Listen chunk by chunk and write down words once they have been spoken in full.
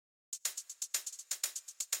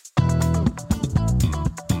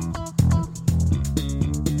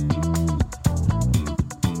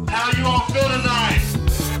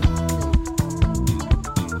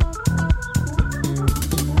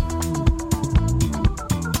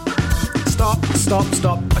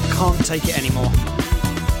Stop. I can't take it anymore.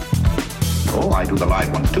 Oh, I do the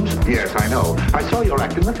live ones too. Yes, I know. I saw your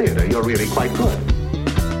act in the theater. You're really quite good.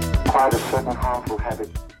 Quite a certain harmful habit.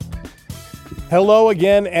 Hello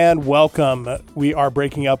again and welcome. We are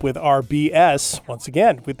breaking up with our BS once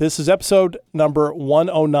again. This is episode number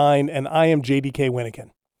 109, and I am JDK Winnikin.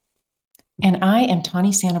 And I am Tawny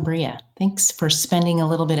Santabria. Thanks for spending a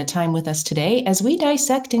little bit of time with us today as we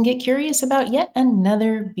dissect and get curious about yet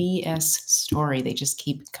another BS story. They just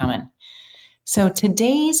keep coming. So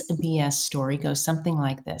today's BS story goes something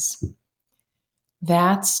like this.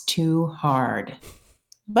 That's too hard.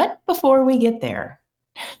 But before we get there,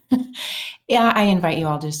 I invite you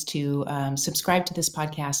all just to subscribe to this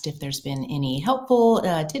podcast if there's been any helpful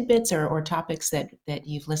tidbits or topics that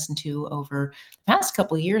you've listened to over the past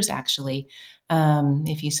couple of years, actually.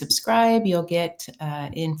 If you subscribe, you'll get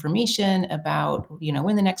information about,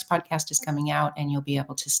 when the next podcast is coming out, and you'll be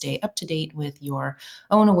able to stay up to date with your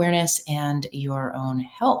own awareness and your own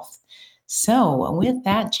health. So with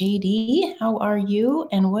that, JD, how are you?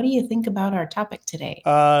 And what do you think about our topic today?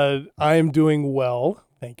 I am doing well.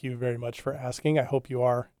 Thank you very much for asking. I hope you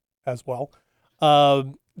are as well.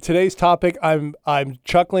 Today's topic, I'm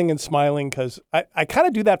chuckling and smiling because I kind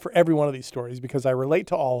of do that for every one of these stories because I relate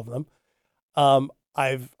to all of them.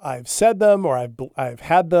 I've said them, or I've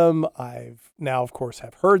had them. I've now, of course,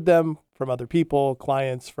 have heard them from other people,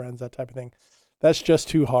 clients, friends, that type of thing. That's just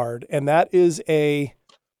too hard. And that is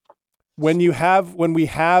when we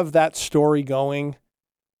have that story going,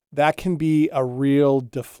 that can be a real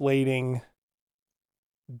deflating,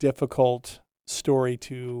 difficult story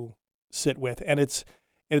to sit with. And it's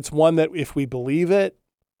one that, if we believe it,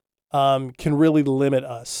 can really limit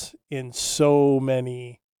us in so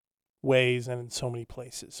many ways and in so many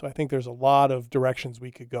places. So I think there's a lot of directions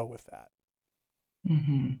we could go with that.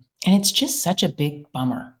 Mm-hmm. And it's just such a big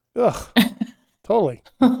bummer. Ugh, totally.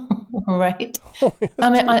 Right.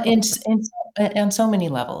 On so many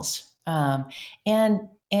levels.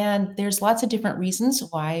 And there's lots of different reasons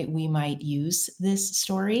why we might use this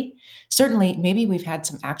story. Certainly, maybe we've had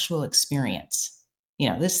some actual experience.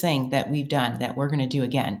 This thing that we've done that we're going to do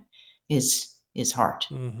again is hard.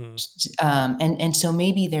 Mm-hmm. And so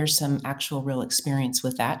maybe there's some actual real experience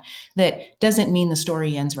with that. That doesn't mean the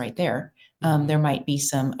story ends right there. There might be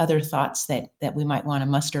some other thoughts that we might want to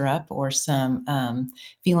muster up, or some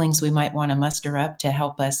feelings we might want to muster up to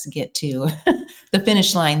help us get to the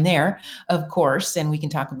finish line there, of course. And we can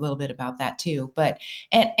talk a little bit about that too. But,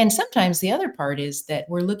 and sometimes the other part is that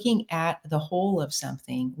we're looking at the whole of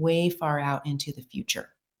something way far out into the future.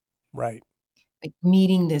 Right. Like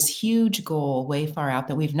meeting this huge goal way far out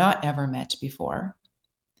that we've not ever met before.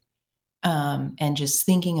 And just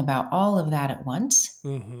thinking about all of that at once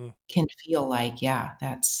can feel like,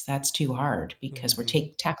 that's too hard, because we're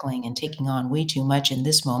tackling and taking on way too much in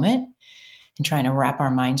this moment and trying to wrap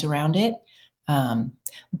our minds around it.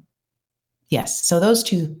 Yes. So those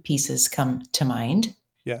two pieces come to mind.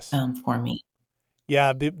 Yes. For me.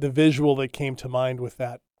 Yeah. The visual that came to mind with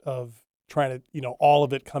that, of trying to, all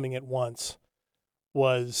of it coming at once,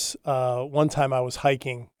 was one time I was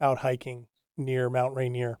out hiking near Mount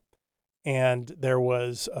Rainier. And there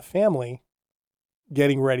was a family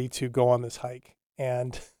getting ready to go on this hike.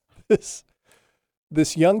 And this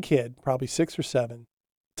young kid, probably 6 or 7,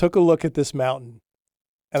 took a look at this mountain.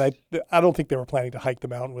 And I don't think they were planning to hike the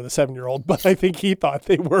mountain with a 7-year-old, but I think he thought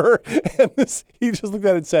they were. And he just looked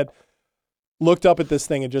at it and looked up at this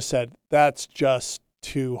thing and just said, "That's just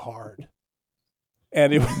too hard."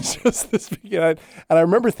 And it was just this, and I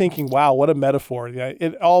remember thinking, wow, what a metaphor.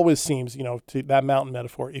 It always seems, to that mountain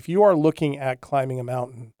metaphor. If you are looking at climbing a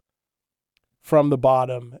mountain from the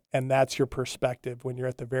bottom, and that's your perspective when you're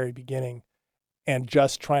at the very beginning, and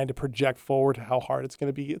just trying to project forward how hard it's going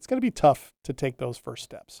to be tough to take those first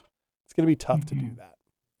steps. It's going to be tough to do that.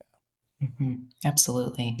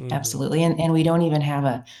 Absolutely. Absolutely. And we don't even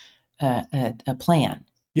have a plan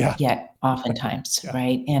yet, oftentimes,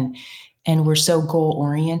 right? And we're so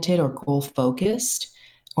goal-oriented or goal-focused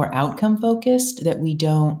or outcome-focused that we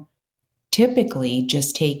don't typically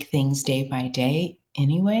just take things day by day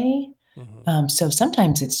anyway. So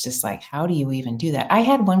sometimes it's just like, how do you even do that? I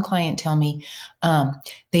had one client tell me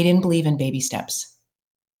they didn't believe in baby steps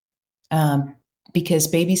because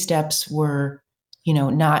baby steps were,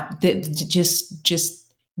 not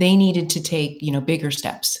just they needed to take, bigger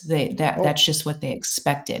steps. That's just what they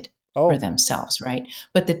expected. For themselves, right?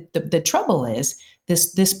 But the trouble is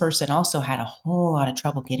this person also had a whole lot of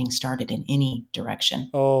trouble getting started in any direction.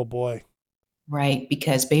 Oh boy. Right,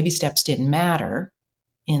 because baby steps didn't matter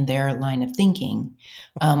in their line of thinking.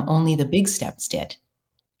 Only the big steps did.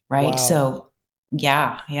 Right. Wow. So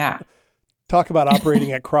yeah. talk about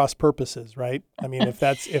operating at cross purposes, right? I mean, if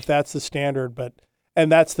that's the standard,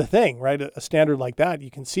 and that's the thing, right? A standard like that,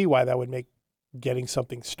 you can see why that would make getting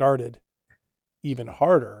something started even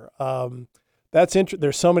harder.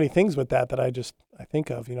 There's so many things with that I think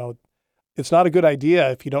of, it's not a good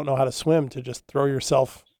idea if you don't know how to swim to just throw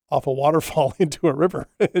yourself off a waterfall into a river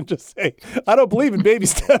and just say, I don't believe in baby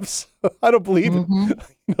steps. I don't believe in,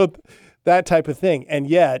 that type of thing. And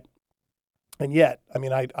yet, I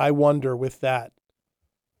mean, I wonder with that,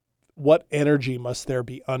 what energy must there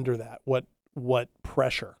be under that? What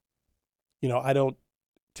pressure? I don't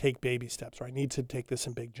take baby steps, or I need to take this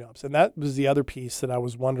in big jumps. And that was the other piece that I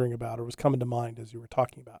was wondering about, or was coming to mind as you were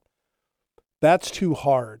talking about. That's too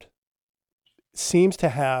hard. Seems to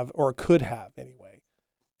have, or could have anyway,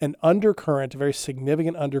 an undercurrent, a very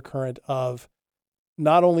significant undercurrent of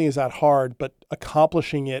not only is that hard, but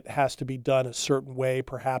accomplishing it has to be done a certain way,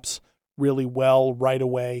 perhaps really well right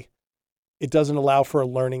away. It doesn't allow for a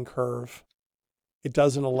learning curve. It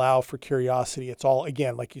doesn't allow for curiosity. It's all,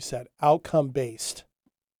 again, like you said, outcome based.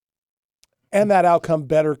 And that outcome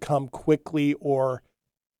better come quickly or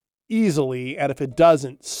easily. And if it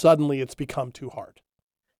doesn't, suddenly it's become too hard.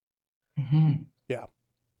 Mm-hmm. Yeah.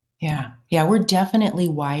 Yeah. Yeah. We're definitely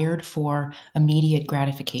wired for immediate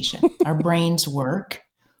gratification. Our brains work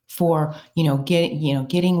for,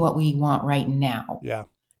 getting what we want right now. Yeah.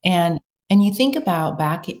 And you think about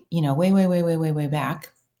back, way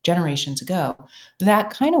back, generations ago, that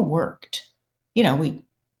kind of worked.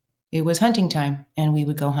 It was hunting time and we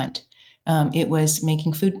would go hunt. It was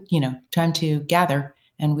making food, time to gather,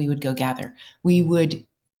 and we would go gather. We would,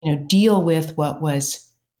 deal with what was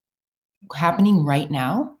happening right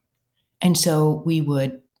now. And so we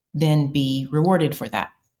would then be rewarded for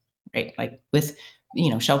that, right? Like with,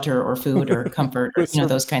 shelter or food or comfort, or,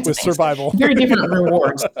 those kinds of things. Survival. Very different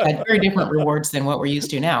rewards, very different rewards than what we're used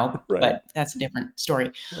to now, right. But that's a different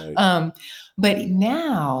story. Right. But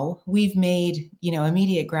now we've made,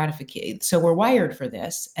 immediate gratification. So we're wired for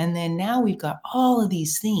this. And then now we've got all of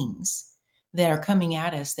these things that are coming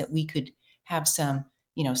at us that we could have some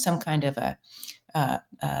kind of a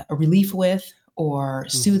relief with, or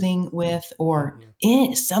soothing with, or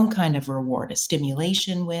in some kind of reward, a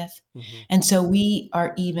stimulation with. And so we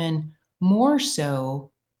are even more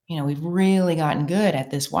so, we've really gotten good at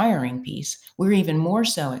this wiring piece. We're even more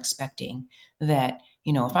so expecting that,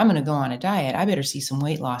 if I'm going to go on a diet, I better see some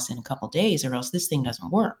weight loss in a couple of days, or else this thing doesn't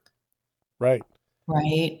work. Right.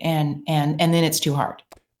 Right. And then it's too hard.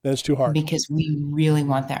 That's too hard. Because we really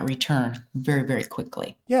want that return very, very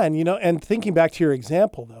quickly. Yeah. And, and thinking back to your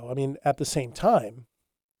example, though, I mean, at the same time,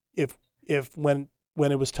 if when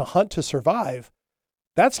it was to hunt to survive,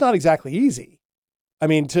 that's not exactly easy. I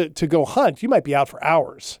mean, to go hunt, you might be out for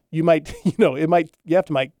hours. You might, might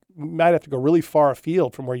have to go really far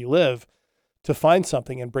afield from where you live to find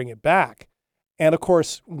something and bring it back. And of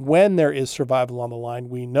course, when there is survival on the line,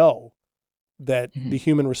 we know that the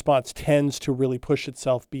human response tends to really push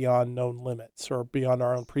itself beyond known limits, or beyond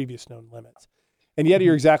our own previous known limits. And yet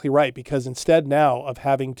you're exactly right, because instead now of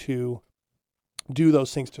having to do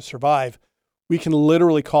those things to survive, we can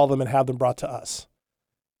literally call them and have them brought to us.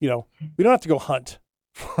 We don't have to go hunt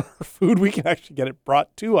for food. We can actually get it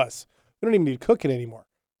brought to us. We don't even need to cook it anymore.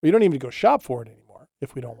 We don't even need to go shop for it anymore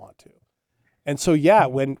if we don't want to. And so, yeah,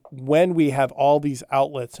 when we have all these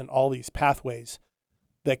outlets and all these pathways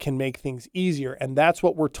that can make things easier, and that's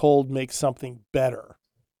what we're told makes something better.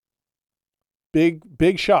 Big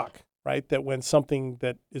shock, right? That when something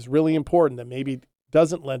that is really important that maybe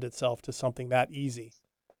doesn't lend itself to something that easy,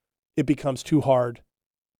 it becomes too hard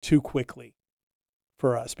too quickly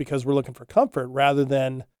for us, because we're looking for comfort rather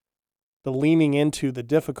than the leaning into the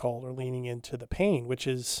difficult or leaning into the pain, which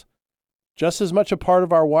is just as much a part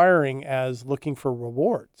of our wiring as looking for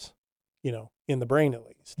rewards, in the brain at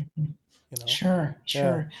least. Sure.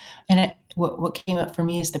 Yeah. And what came up for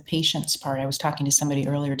me is the patience part. I was talking to somebody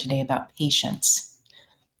earlier today about patience.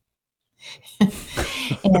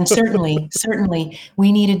 And certainly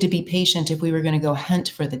we needed to be patient if we were going to go hunt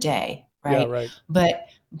for the day, right? Yeah, right.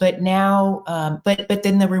 But now, but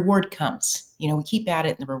then the reward comes. We keep at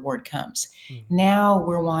it and the reward comes. Now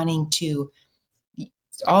we're wanting to,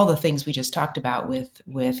 all the things we just talked about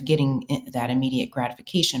with getting that immediate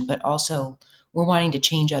gratification, but also we're wanting to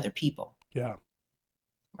change other people. Yeah.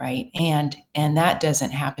 Right. And that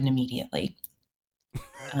doesn't happen immediately.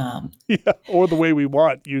 Yeah, or the way we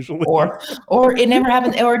want usually, or it never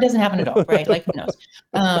happens, or it doesn't happen at all, right? Like, who knows?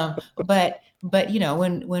 But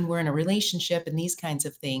when we're in a relationship and these kinds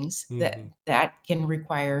of things, that can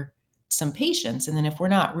require some patience. And then if we're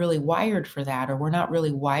not really wired for that, or we're not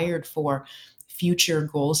really wired for future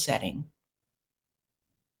goal setting,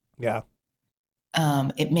 yeah,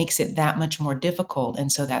 it makes it that much more difficult.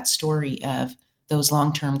 And so that story of those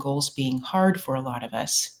long-term goals being hard for a lot of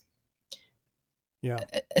us, Yeah.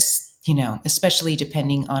 Especially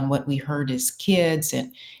depending on what we heard as kids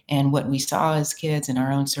and what we saw as kids and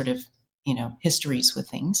our own sort of, histories with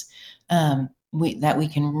things, we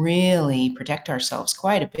can really protect ourselves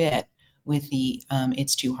quite a bit with the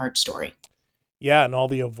it's too hard story. Yeah. And all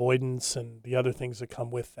the avoidance and the other things that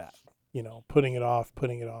come with that, putting it off,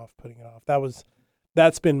 putting it off, putting it off.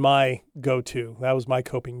 That's been my go-to. That was my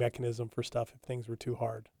coping mechanism for stuff if things were too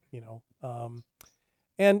hard, and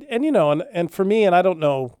for me, and I don't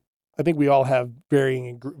know, I think we all have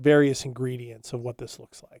various ingredients of what this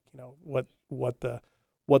looks like. What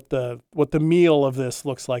the meal of this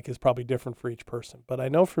looks like is probably different for each person. But I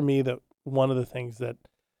know for me that one of the things that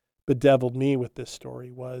bedeviled me with this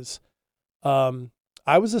story was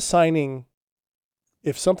I was assigning,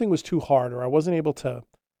 if something was too hard or I wasn't able to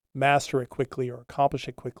master it quickly or accomplish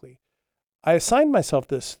it quickly, I assigned myself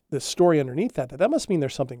this story underneath that must mean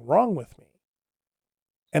there's something wrong with me.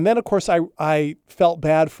 And then, of course, I felt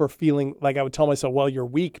bad for feeling like I would tell myself, well, you're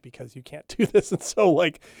weak because you can't do this. And so,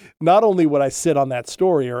 not only would I sit on that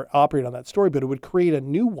story or operate on that story, but it would create a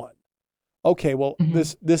new one. Okay, well,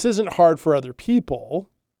 this isn't hard for other people,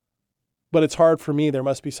 but it's hard for me. There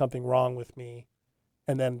must be something wrong with me.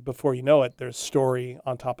 And then before you know it, there's story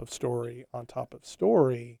on top of story on top of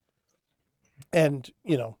story. And,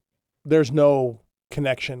 there's no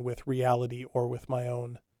connection with reality or with my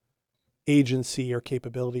own agency or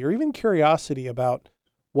capability or even curiosity about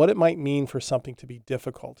what it might mean for something to be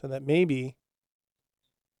difficult, and that maybe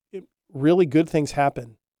really good things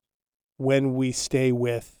happen when we stay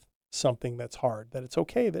with something that's hard, that it's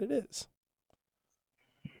okay that it is.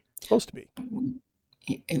 It's supposed to be.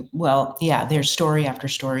 Well, yeah, there's story after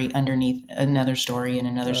story underneath another story and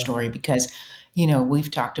another story because,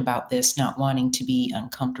 we've talked about this not wanting to be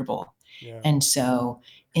uncomfortable. Yeah. And so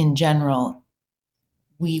in general,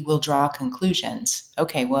 we will draw conclusions.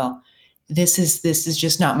 Okay, well, this is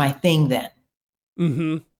just not my thing then.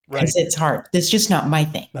 Mm-hmm. Right. Because it's hard. It's just not my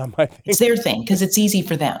thing. Not my thing. It's their thing because it's easy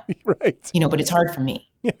for them. Right. But it's hard for me.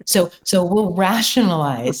 Yeah. So we'll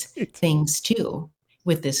rationalize things too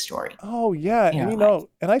with this story. Oh yeah. And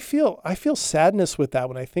and I feel sadness with that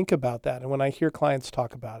when I think about that and when I hear clients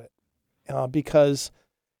talk about it, because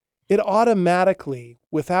it automatically,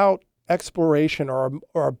 without exploration or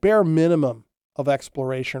a bare minimum of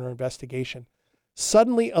exploration or investigation,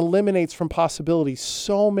 suddenly eliminates from possibility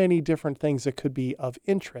so many different things that could be of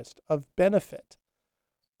interest, of benefit,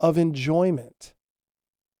 of enjoyment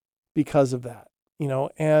because of that,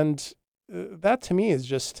 and that to me is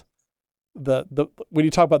just the when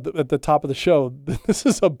you talk about at the top of the show, this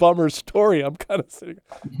is a bummer story. I'm kind of sitting,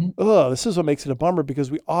 this is what makes it a bummer, because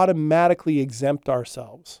we automatically exempt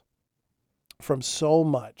ourselves from so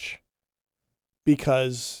much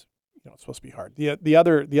because it's supposed to be hard. The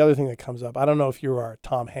other thing that comes up, I don't know if you are a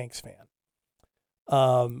Tom Hanks fan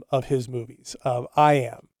of his movies. I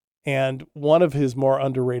am. And one of his more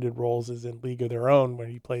underrated roles is in League of Their Own, where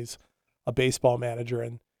he plays a baseball manager,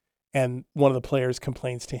 and one of the players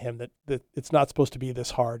complains to him that it's not supposed to be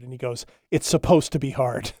this hard. And he goes, it's supposed to be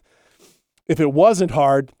hard. If it wasn't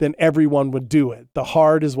hard, then everyone would do it. The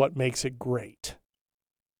hard is what makes it great.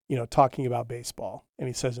 Talking about baseball. And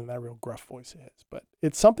he says in that real gruff voice of his. But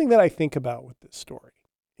it's something that I think about with this story,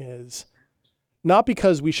 is not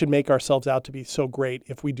because we should make ourselves out to be so great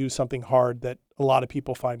if we do something hard that a lot of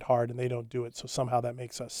people find hard and they don't do it. So somehow that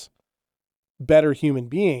makes us better human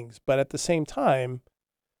beings. But at the same time,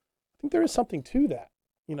 I think there is something to that.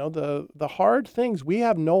 The hard things, we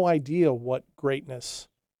have no idea what greatness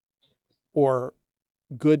or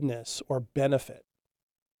goodness or benefit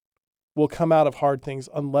will come out of hard things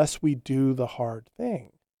unless we do the hard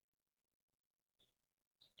thing.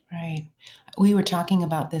 Right. We were talking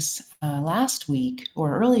about this last week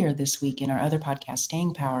or earlier this week in our other podcast,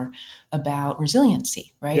 Staying Power, about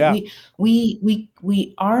resiliency, right? Yeah.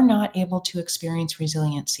 We are not able to experience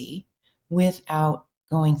resiliency without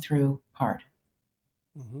going through hard.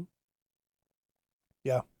 Mm-hmm.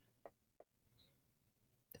 Yeah.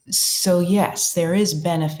 So yes, there is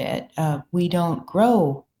benefit. We don't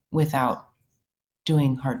grow without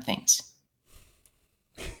doing hard things.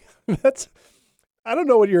 I don't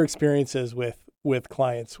know what your experience is with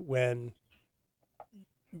clients when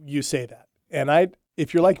you say that. And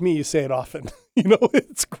if you're like me, you say it often.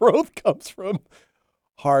 Its growth comes from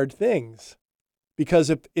hard things. Because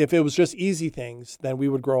if it was just easy things, then we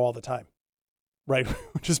would grow all the time. Right? We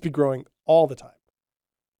would just be growing all the time.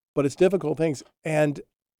 But it's difficult things. And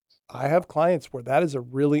I have clients where that is a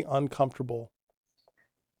really uncomfortable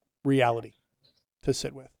reality to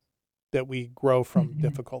sit with. that we grow from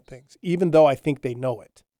difficult things, even though I think they know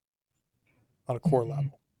it on a core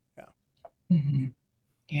level. Yeah. Mm-hmm.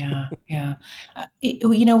 Yeah. Yeah.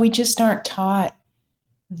 You know, we just aren't taught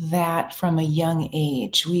that from a young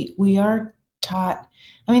age. We are taught.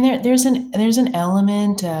 I mean, there's an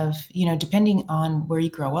element of, you know, depending on where you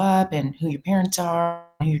grow up and who your parents are,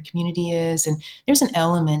 who your community is, and there's an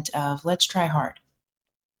element of let's try hard.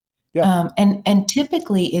 Yeah. And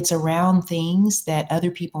typically it's around things that other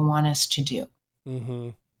people want us to do.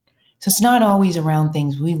 Mm-hmm. So it's not always around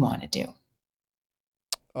things we want to do.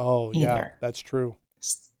 Oh, either. yeah, that's true.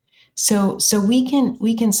 So we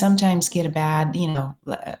can sometimes get a bad, you know,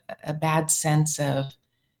 a bad sense of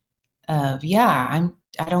yeah,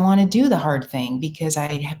 I don't want to do the hard thing because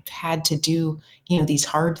I have had to do, you know, these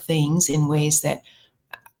hard things in ways that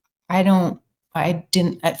I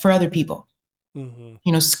didn't for other people. Mm-hmm.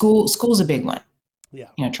 You know, school's a big one. Yeah.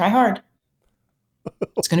 You know, try hard.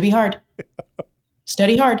 It's going to be hard.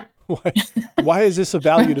 Study hard. Why is this a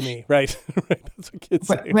value to me? Right. Right. That's what kids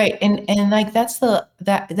say. Right. And like that's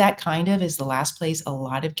that kind of is the last place a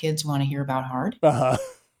lot of kids want to hear about hard. Uh-huh.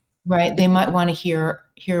 Right. They might want to hear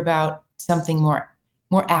about something more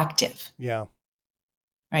active. Yeah.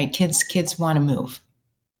 Right. Kids want to move.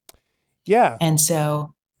 Yeah. And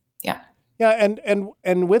so, yeah. Yeah,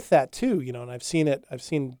 and with that too, you know, and I've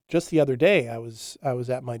seen just the other day, I was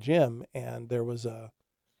at my gym and there was a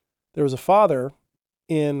father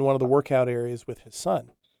in one of the workout areas with his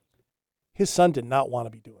son. His son did not want to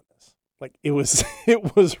be doing this. Like it was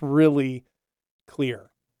really clear.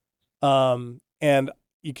 And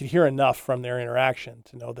you could hear enough from their interaction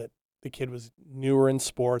to know that the kid was newer in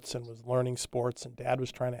sports and was learning sports and dad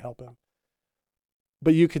was trying to help him.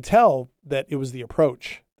 But you could tell that it was the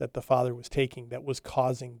approach that the father was taking that was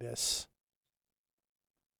causing this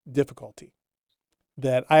difficulty.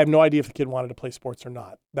 That I have no idea if the kid wanted to play sports or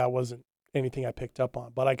not. That wasn't anything I picked up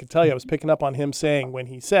on. But I could tell you I was picking up on him saying when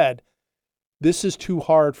he said, this is too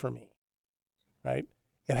hard for me, right?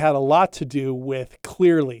 It had a lot to do with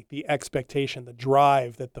clearly the expectation, the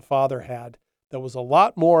drive that the father had that was a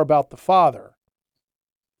lot more about the father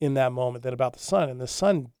in that moment than about the son. And the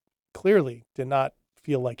son clearly did not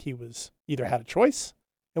feel like he was either had a choice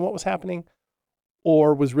in what was happening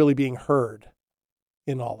or was really being heard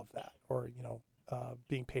in all of that or, you know,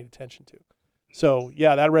 being paid attention to. So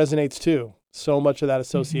yeah, that resonates too. So much of that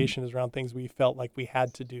association is around things we felt like we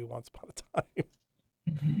had to do once upon a time.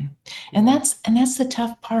 Mm-hmm. And that's the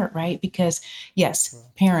tough part, right? Because yes,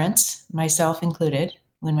 parents, myself included,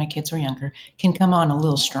 when my kids were younger, can come on a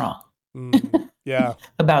little strong. Yeah.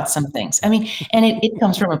 About some things. I mean, and it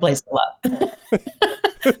comes from a place of love.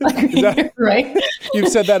 Right? You've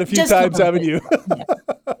said that a few times, haven't you?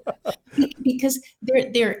 Because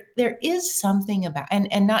there is something about,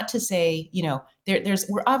 and not to say, you know,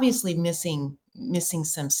 we're obviously missing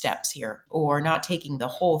some steps here or not taking the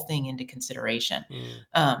whole thing into consideration.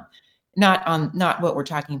 Not what we're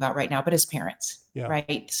talking about right now, but as parents,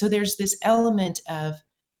 right? So there's this element of,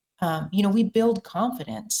 you know, we build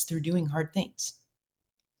confidence through doing hard things.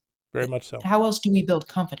 Very much so. How else do we build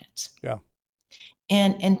confidence? Yeah.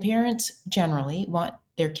 And parents generally want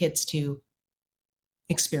their kids to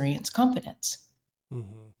experience confidence.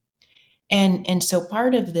 Mm-hmm. And so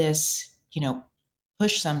part of this, you know,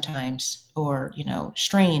 push sometimes or, you know,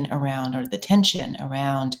 strain around or the tension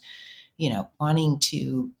around, you know, wanting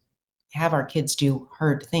to have our kids do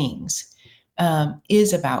hard things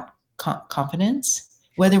is about confidence,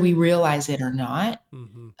 whether we realize it or not.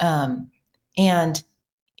 Mm-hmm. And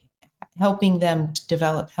helping them to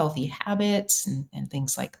develop healthy habits and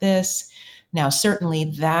things like this. Now, certainly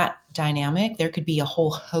that dynamic, there could be a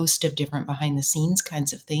whole host of different behind the scenes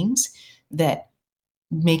kinds of things that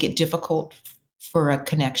make it difficult for a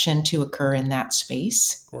connection to occur in that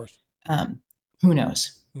space. Of course. Who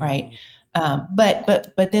knows, right?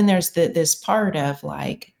 But then there's this part of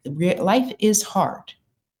like, life is hard.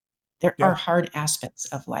 There are hard aspects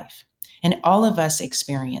of life, and all of us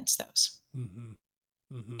experience those. Mm-hmm.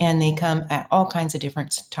 Mm-hmm. And they come at all kinds of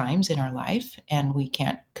different times in our life, and we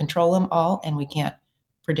can't control them all, and we can't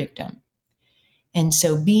predict them. And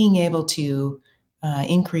so being able to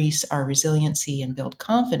increase our resiliency and build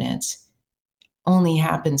confidence only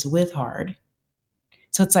happens with hard.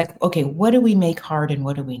 So it's like, okay, what do we make hard and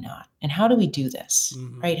what do we not? And how do we do this,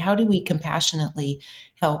 right? How do we compassionately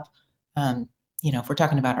help, you know, if we're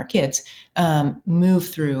talking about our kids, move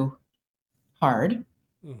through hard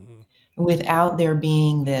without there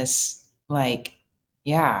being this like,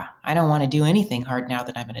 yeah, I don't want to do anything hard now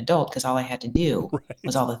that I'm an adult because all I had to do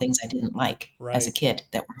was all the things I didn't like as a kid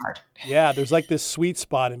that were hard. Yeah, there's like this sweet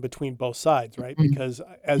spot in between both sides, right? Because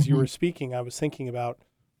as you were speaking, I was thinking about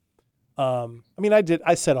I mean,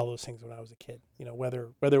 I said all those things when I was a kid, you know,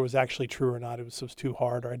 whether it was actually true or not, it was too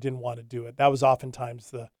hard or I didn't want to do it. That was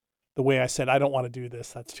oftentimes the way I said, I don't want to do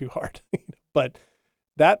this. That's too hard. But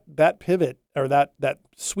that pivot or that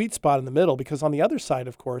sweet spot in the middle, because on the other side,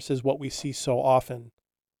 of course, is what we see so often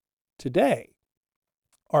today.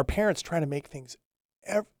 Our parents trying to make things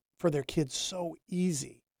for their kids so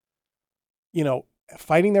easy, you know,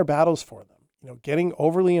 fighting their battles for them, you know, getting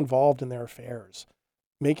overly involved in their affairs,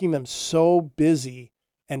 making them so busy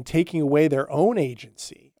and taking away their own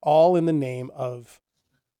agency, all in the name of,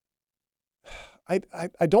 I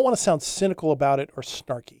don't want to sound cynical about it or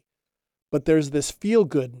snarky, but there's this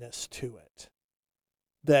feel-goodness to it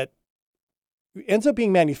that ends up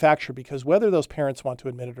being manufactured because whether those parents want to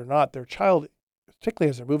admit it or not, their child, particularly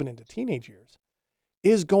as they're moving into teenage years,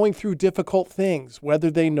 is going through difficult things, whether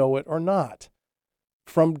they know it or not,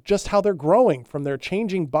 from just how they're growing, from their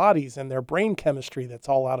changing bodies and their brain chemistry that's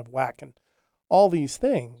all out of whack and all these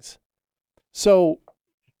things. So,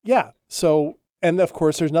 yeah. So, and of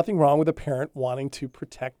course, there's nothing wrong with a parent wanting to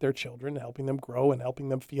protect their children, helping them grow and helping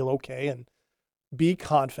them feel okay and be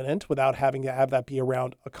confident without having to have that be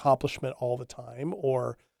around accomplishment all the time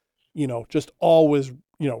or, you know, just always,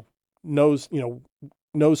 you know, nose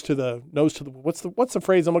to the what's the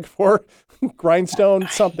phrase I'm looking for? Grindstone,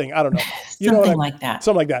 something. I don't know. Something like that.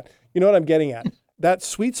 Something like that. You know what I'm getting at? That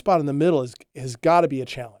sweet spot in the middle has got to be a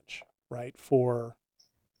challenge, right? For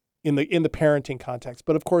in the parenting context.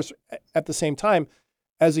 But of course, at the same time,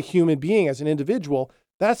 as a human being, as an individual,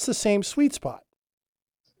 that's the same sweet spot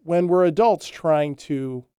when we're adults trying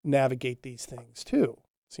to navigate these things too,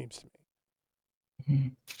 seems to me. Mm-hmm.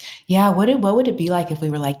 Yeah. What would it be like if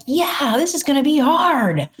we were like, yeah, this is going to be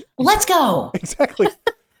hard. Let's go. Exactly.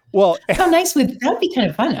 Well, how nice that'd be kind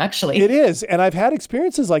of fun, actually. It is. And I've had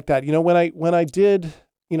experiences like that. You know, when I did,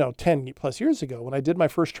 you know, 10 plus years ago, when I did my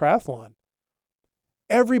first triathlon,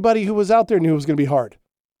 everybody who was out there knew it was going to be hard.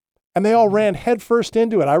 And they all ran headfirst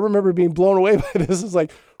into it. I remember being blown away by this. It's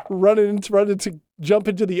like running to jump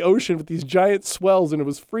into the ocean with these giant swells, and it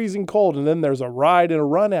was freezing cold. And then there's a ride and a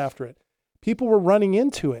run after it. People were running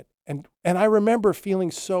into it. And I remember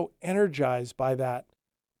feeling so energized by that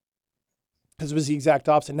because it was the exact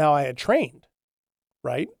opposite. Now I had trained,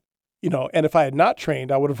 right? You know, and if I had not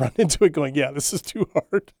trained, I would have run into it going, yeah, this is too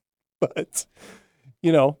hard. But,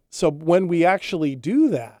 you know, so when we actually do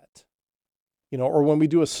that, you know, or when we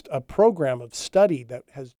do a program of study that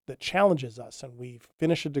challenges us and we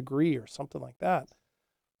finish a degree or something like that,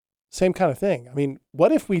 same kind of thing. I mean,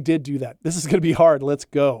 what if we did do that? This is going to be hard. Let's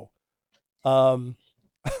go.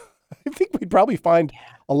 I think we'd probably find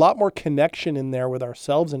a lot more connection in there with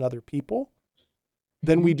ourselves and other people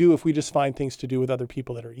than we do if we just find things to do with other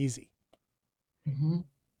people that are easy. Mm-hmm.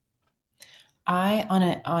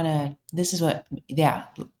 This is what,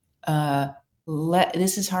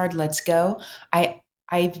 this is hard. Let's go. I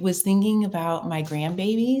was thinking about my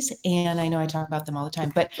grandbabies, and I know I talk about them all the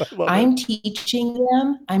time, but I'm teaching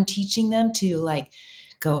them to like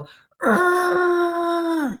go,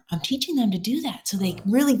 I'm teaching them to do that. So they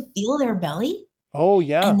really feel their belly. Oh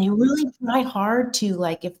yeah. And they really try hard to,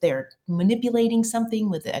 like, if they're manipulating something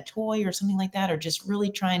with a toy or something like that, or just really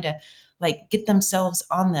trying to like get themselves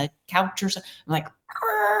on the couch or something, I'm like,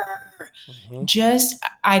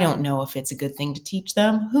 I don't know if it's a good thing to teach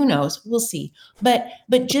them. Who knows? We'll see. But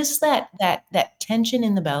just that tension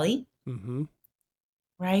in the belly,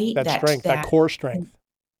 right? That strength, that core strength.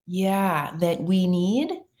 Yeah. That we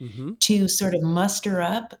need to sort of muster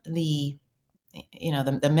up the, you know,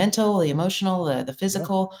 the mental, the emotional, the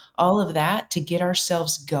physical, all of that to get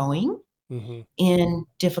ourselves going in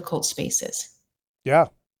difficult spaces. Yeah.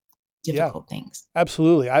 Difficult things.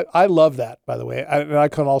 Absolutely. I love that, by the way. I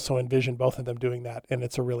can also envision both of them doing that. And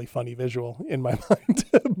it's a really funny visual in my mind.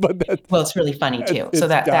 Well, it's really funny too. So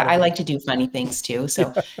that I like to do funny things too.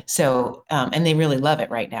 So, and they really love it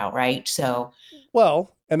right now. Right. So,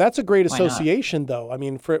 well, and that's a great association though. I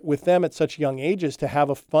mean, with them at such young ages to have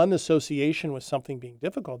a fun association with something being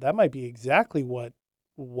difficult, that might be exactly what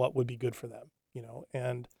would be good for them, you know?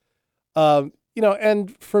 And, you know,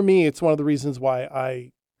 and for me, it's one of the reasons why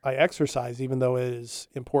I exercise, even though it is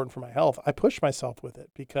important for my health. I push myself with it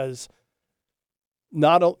because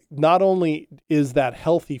not only is that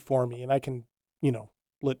healthy for me, and I can,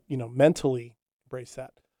 mentally embrace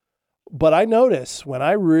that, but I notice when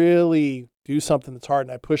I really do something that's hard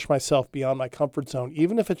and I push myself beyond my comfort zone,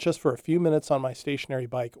 even if it's just for a few minutes on my stationary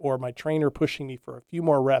bike or my trainer pushing me for a few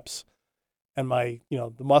more reps and my,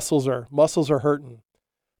 the muscles are hurting.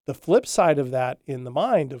 The flip side of that in the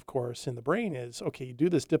mind, of course, in the brain is, okay, you do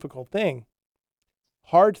this difficult thing,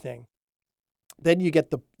 hard thing, then you get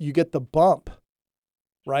the bump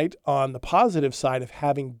right, on the positive side of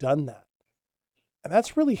having done that. And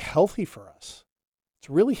that's really healthy for us. It's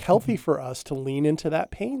really healthy for us to lean into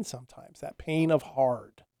that pain sometimes, that pain of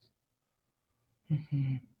hard.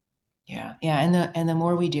 Mm-hmm. Yeah. Yeah. And the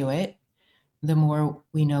more we do it, the more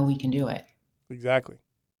we know we can do it. Exactly.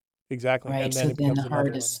 Right. And then So it then becomes the another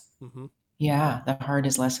hard is, level. yeah, the hard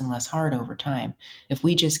is less and less hard over time. If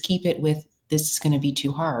we just keep it with this is going to be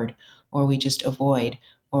too hard, or we just avoid,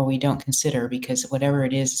 or we don't consider because whatever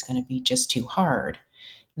it is going to be just too hard,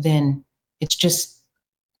 then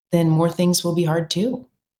then more things will be hard too.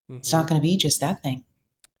 It's not going to be just that thing.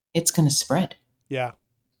 It's going to spread. Yeah.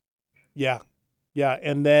 Yeah. Yeah.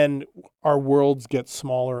 And then our worlds get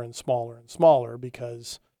smaller and smaller and smaller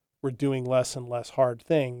because we're doing less and less hard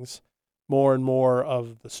things, more and more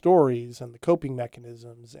of the stories and the coping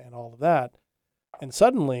mechanisms and all of that. And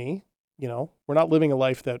suddenly, we're not living a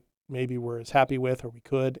life that maybe we're as happy with or we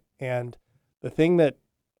could. And the thing that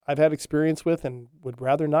I've had experience with and would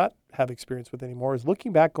rather not have experience with anymore is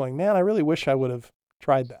looking back going, man, I really wish I would have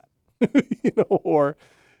tried that, or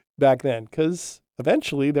back then. Because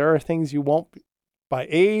eventually there are things you won't, by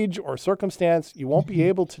age or circumstance, you won't be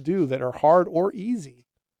able to do that are hard or easy.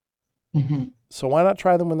 Mm-hmm. So why not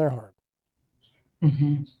try them when they're hard?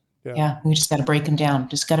 Mm-hmm. Yeah, we just got to break them down.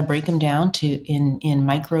 Just got to break them down to in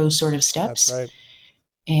micro sort of steps. That's right.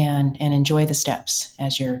 And enjoy the steps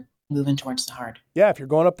as you're moving towards the hard. Yeah, if you're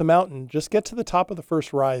going up the mountain, just get to the top of the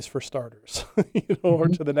first rise for starters, or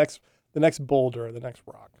to the next boulder or the next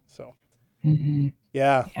rock. So,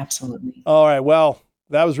 yeah, absolutely. All right, well,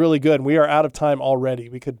 that was really good. We are out of time already.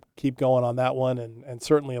 We could keep going on that one, and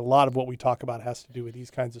certainly a lot of what we talk about has to do with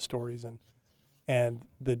these kinds of stories and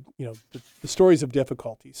the stories of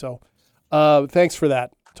difficulty. So, thanks for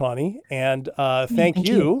that, Tawny, and thank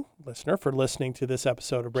you, listener, for listening to this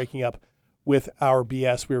episode of Breaking Up with Our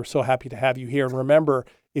BS. We were so happy to have you here. And remember,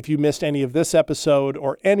 if you missed any of this episode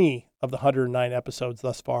or any of the 109 episodes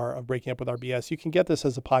thus far of Breaking Up with Our BS, you can get this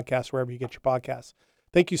as a podcast wherever you get your podcasts.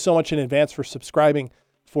 Thank you so much in advance for subscribing,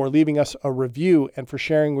 for leaving us a review, and for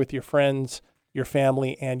sharing with your friends, your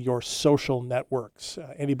family, and your social networks.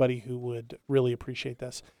 Anybody who would really appreciate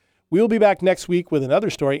this. We'll be back next week with another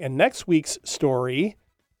story, and next week's story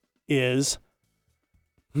is,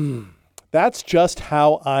 That's Just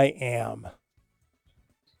How I Am.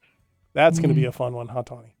 That's going to be a fun one, huh,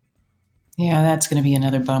 Tawny? Yeah, that's going to be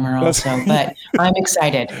another bummer also, but I'm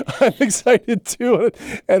excited. I'm excited too,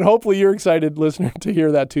 and hopefully you're excited, listener, to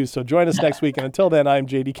hear that too. So join us next week, and until then, I'm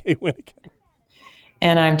JDK Winnigan.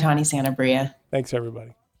 And I'm Tawny Sanabria. Thanks,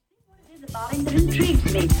 everybody. That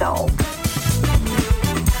intrigues me so.